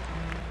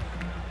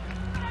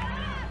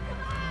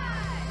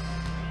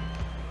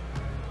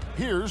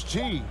 Here's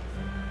T.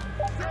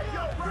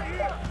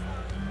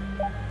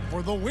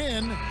 For the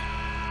win.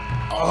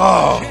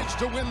 Oh. Chance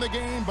to win the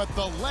game, but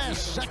the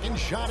last second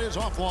shot is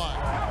offline.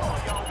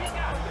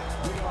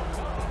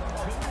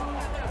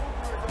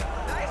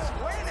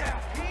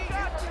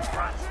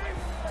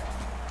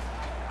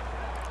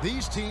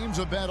 These teams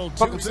have battled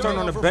tooth and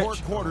nail for 4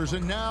 quarters,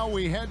 and now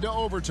we head to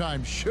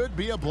overtime. Should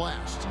be a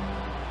blast.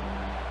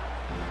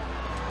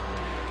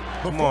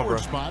 The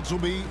forward spots will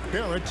be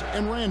Barrett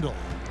and Randall.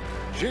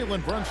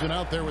 Jalen Brunson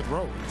out there with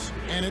Rose.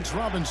 And it's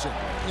Robinson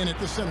in at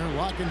the center,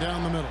 locking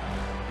down the middle.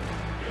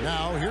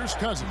 Now here's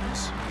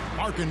Cousins.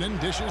 Markkanen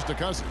dishes to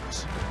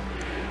Cousins.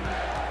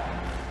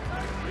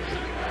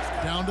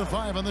 Down to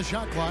 5 on the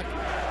shot clock.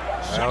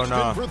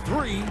 Sexton for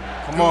 3.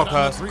 Come on,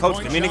 Cuz.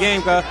 Coach, give me the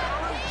game, Cuz.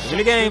 Give me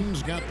the game.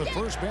 Sexton's got the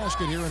first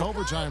basket here in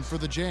overtime for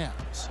the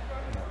Jams.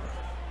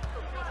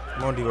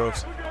 Come on,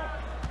 D-Rose.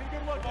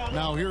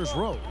 Now here's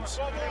Rose.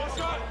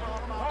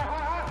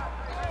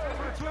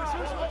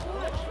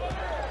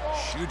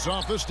 Shoots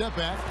off the step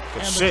back,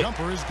 and the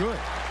jumper is good.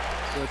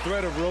 The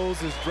threat of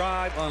Rose's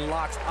drive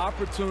unlocks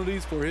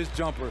opportunities for his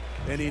jumper,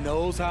 and he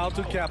knows how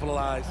to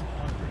capitalize.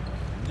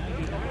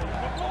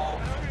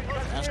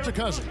 Pass to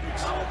Cousins.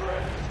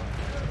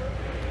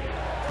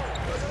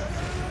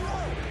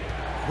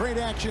 Great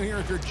action here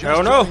if you're just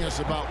joining us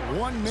about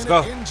 1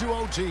 minute into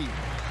OT.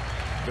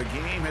 The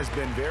game has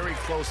been very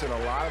close in a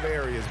lot of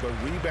areas, but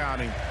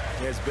rebounding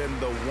has been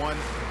the one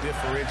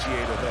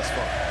differentiator thus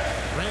far.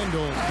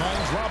 Randall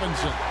finds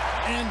Robinson,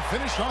 and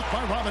finished off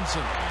by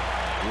Robinson.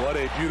 What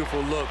a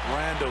beautiful look.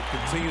 Randall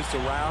continues to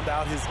round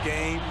out his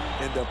game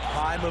in the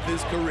prime of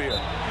his career.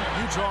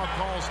 Utah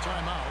calls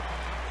timeout.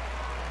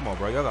 Come on,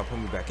 bro. Y'all got to put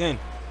me back in.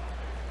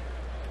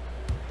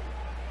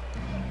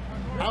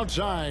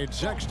 Outside,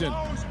 Sexton.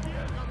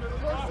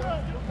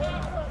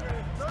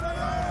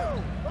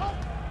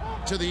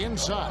 To the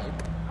inside.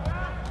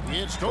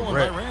 It's stolen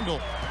by Randall.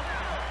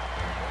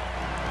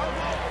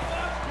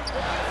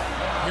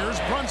 Here's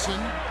Brunson.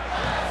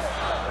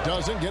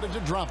 Doesn't get it to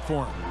drop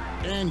for him.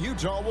 And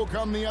Utah will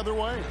come the other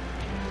way.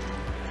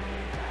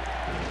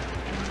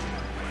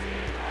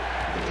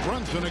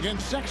 Brunson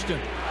against Sexton.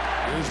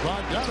 Here's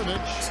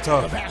Bogdanovich. It's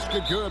tough. The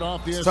basket good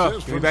off the assist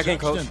assist from from Sexton. Give me back in,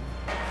 Coach.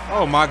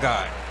 Oh, my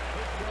God.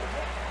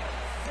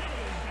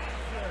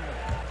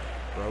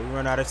 Bro, we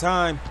run out of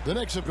time. The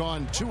Knicks have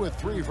gone 2 of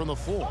 3 from the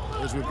floor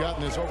as we've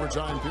gotten this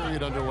overtime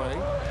period underway.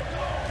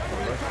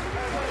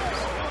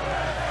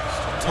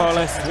 Tall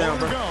ass down,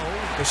 bro.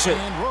 Good shit.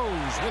 And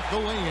Rose with the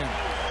lay-in.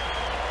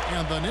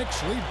 And the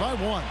Knicks lead by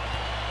 1.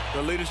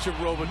 The leadership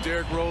role with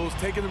Derrick Rose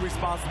taking the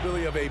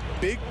responsibility of a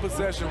big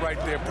possession right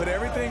there. Put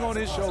everything on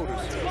his shoulders.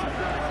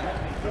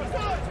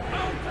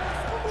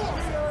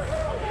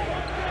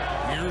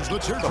 Here's the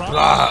teardrop.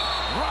 Block.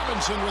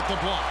 Robinson with the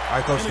block. All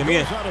right, Coach, give me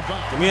in.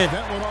 Give me in.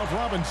 That one off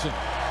Robinson.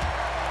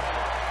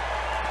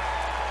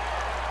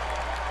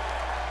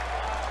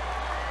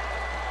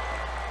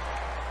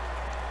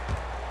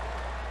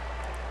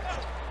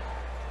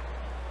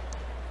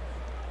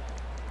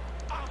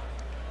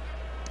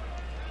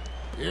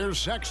 Here's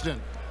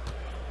Sexton.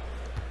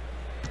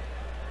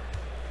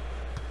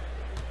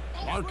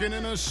 Markkanen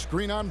in a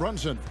screen on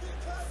Brunson.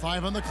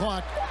 5 on the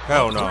clock.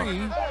 Hell no.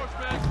 3.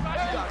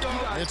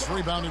 It's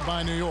rebounded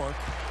by New York.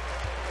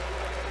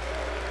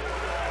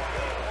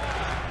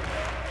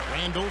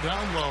 Randall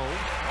down low.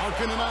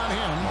 Markkanen on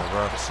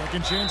him.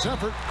 Second chance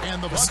effort.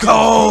 And the Let's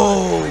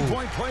go.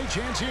 3-point play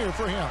chance here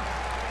for him.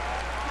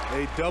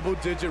 A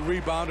double-digit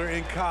rebounder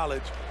in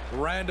college.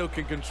 Randall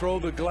can control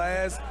the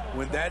glass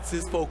when that's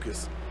his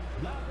focus.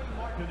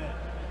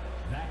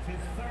 That's his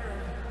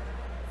third.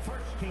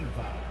 First team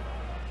foul.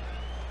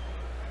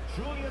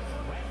 Julius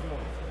Randle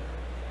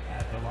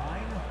at the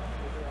line.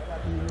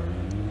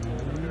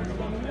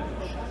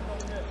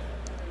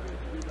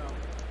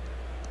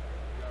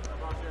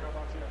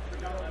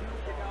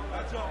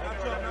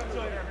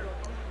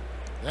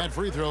 That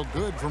free throw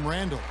good from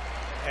Randall.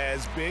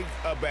 As big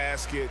a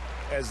basket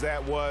as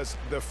that was,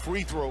 the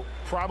free throw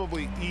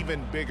probably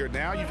even bigger.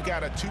 Now you've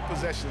got a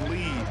 2-possession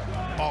lead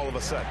all of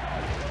a sudden.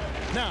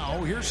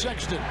 Now here's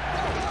Sexton.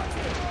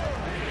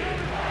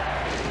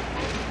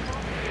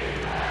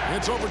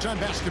 It's overtime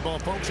basketball,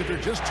 folks, if you're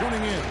just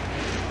tuning in.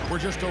 We're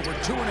just over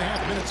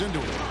 2.5 minutes into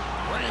it.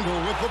 Randall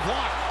with the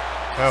block.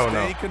 Hell no.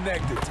 Staying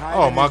connected.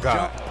 Oh, my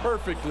God. Jump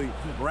perfectly.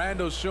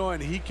 Randall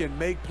showing he can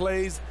make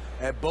plays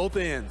at both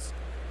ends.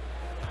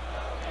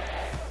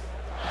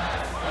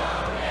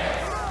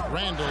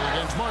 Randall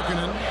against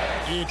Markkanen.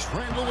 It's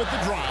Randall with the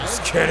drive. Let's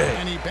get it.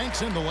 And he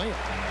banks in the layup.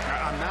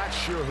 I'm not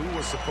sure who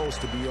was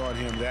supposed to be on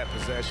him that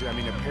possession. I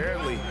mean,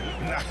 apparently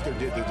neither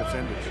did the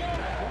defenders.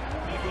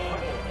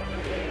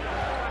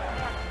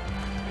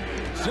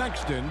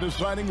 Sexton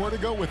deciding where to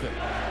go with it.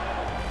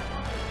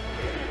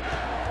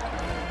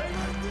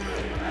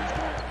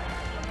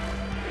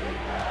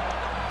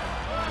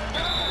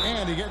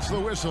 And he gets the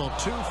whistle.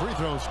 2 free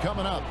throws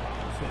coming up.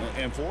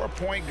 And for a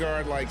point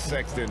guard like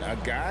Sexton, a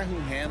guy who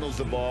handles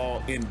the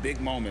ball in big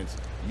moments,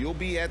 you'll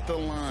be at the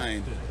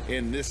line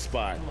in this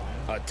spot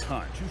a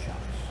ton.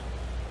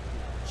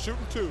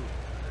 Shooting 2.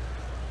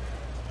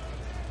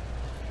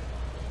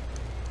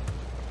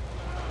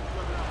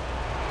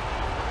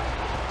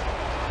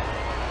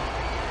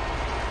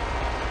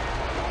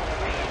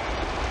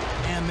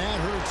 And that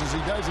hurts as he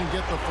doesn't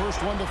get the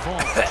first one to fall.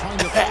 Trying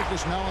to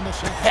focus now on the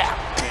second.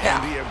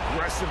 And the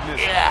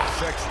aggressiveness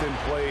Sexton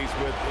plays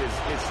with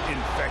is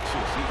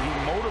infectious. He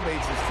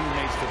motivates his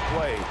teammates to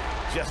play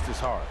just as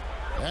hard.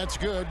 That's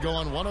good.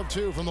 Going 1 of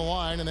 2 from the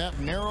line, and that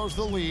narrows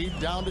the lead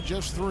down to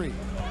just 3.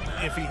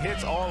 If he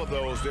hits all of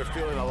those, they're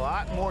feeling a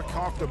lot more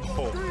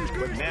comfortable.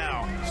 But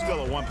now,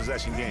 still a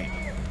 1-possession game.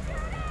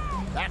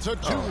 That's a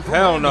 2. Oh,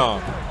 hell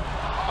no.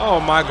 Oh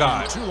my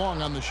God. Too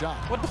long on the shot.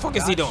 What the fuck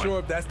is he doing? Not sure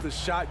if that's the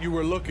shot you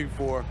were looking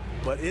for,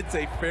 but it's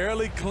a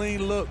fairly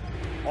clean look.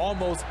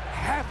 Almost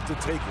have to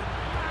take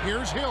it.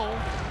 Here's Hill.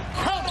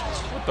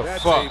 What the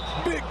That's fuck?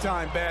 a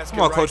big-time basket.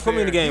 Come on, coach. Right Put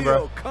me in the game, bro.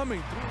 Hill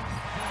coming through.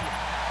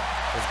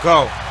 Let's go.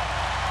 Love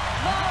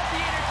the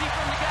energy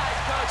from the guys,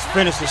 coach. Let's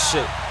finish this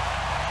shit.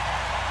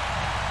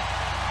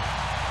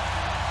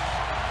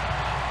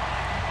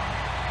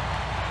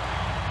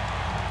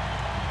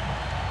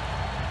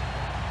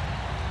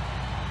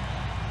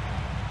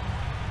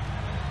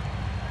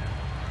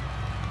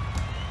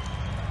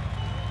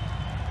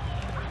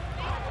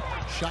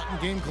 Shot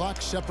and game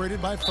clock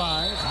separated by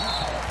 5.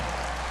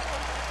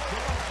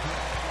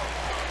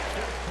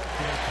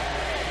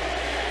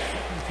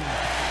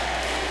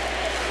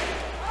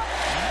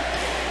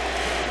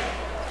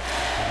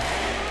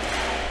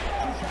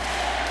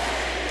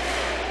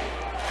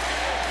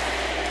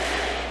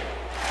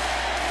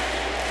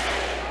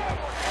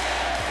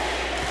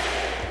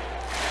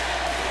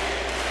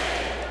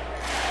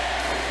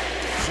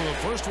 So the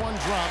first one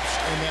drops,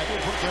 and that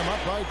will put them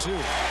up by 2.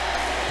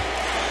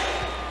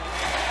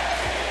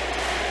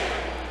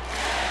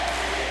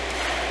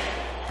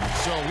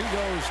 So he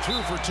goes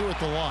 2 for 2 at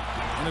the line,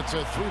 and it's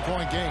a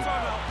 3-point game.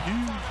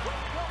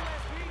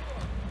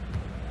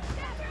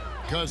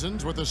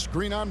 Cousins with a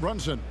screen on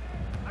Brunson.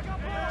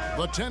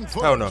 The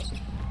 10-foot. Hell no.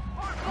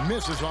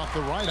 Misses off the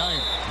right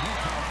iron.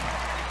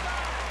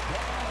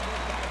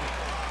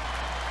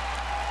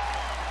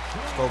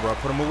 Let's go, bro.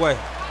 Put him away.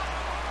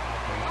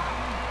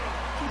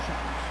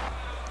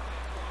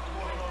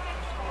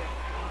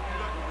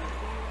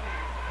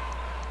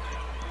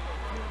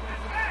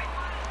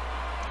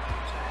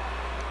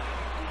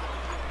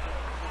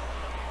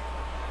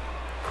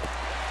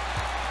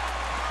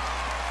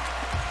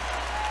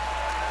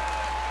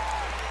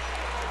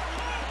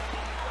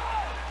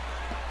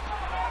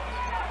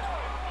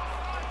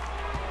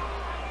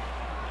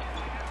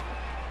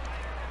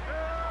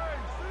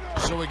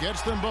 So he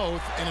gets them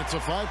both, and it's a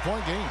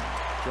 5-point game.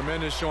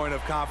 Tremendous showing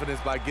of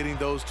confidence by getting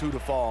those 2 to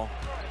fall.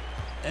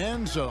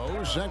 And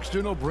so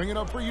Sexton will bring it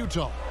up for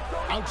Utah.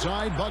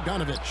 Outside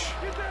Bogdanovich.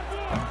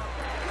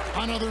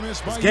 Another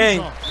miss by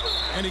Utah.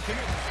 And he can.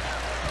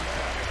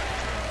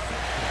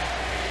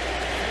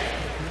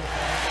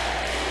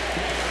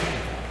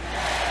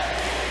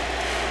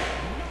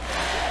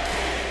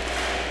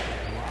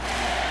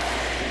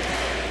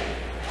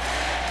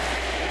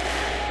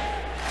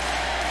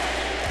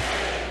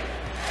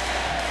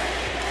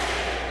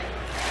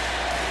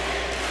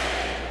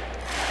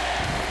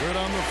 Good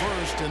on the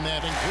first, and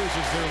that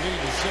increases their lead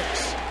to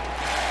 6.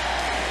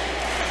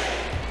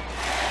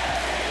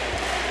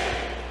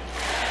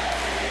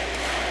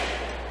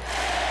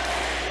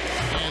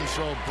 And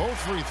so both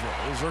free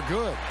throws are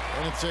good,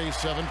 and it's a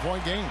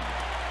 7-point game.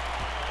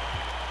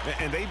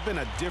 And they've been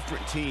a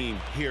different team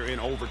here in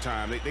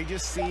overtime. They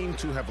just seem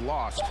to have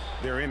lost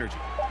their energy.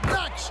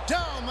 Knocks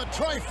down the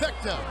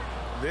trifecta.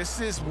 This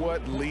is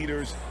what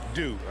leaders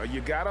do.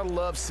 You gotta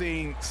love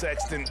seeing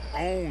Sexton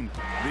own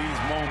these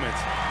moments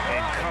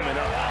and coming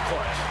up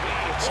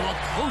clutch. So a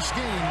close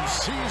game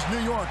sees New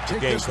York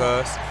take this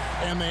one.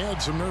 And they had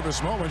some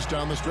nervous moments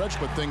down the stretch,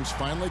 but things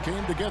finally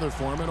came together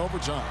for him in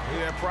overtime.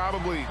 Yeah,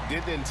 probably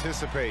didn't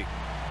anticipate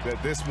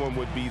that this one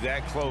would be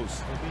that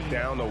close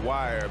down the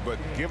wire, but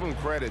give them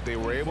credit. They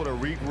were able to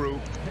regroup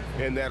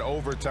in that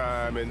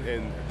overtime,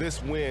 and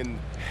this win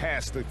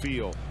has to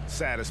feel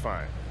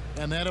satisfying.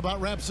 And that about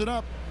wraps it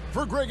up.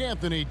 For Greg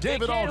Anthony,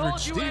 David Aldridge,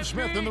 Steve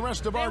Smith, and the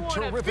rest of our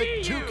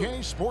terrific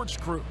 2K Sports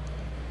crew,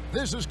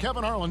 this is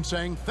Kevin Harlan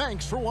saying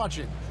thanks for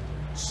watching.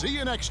 See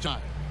you next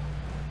time.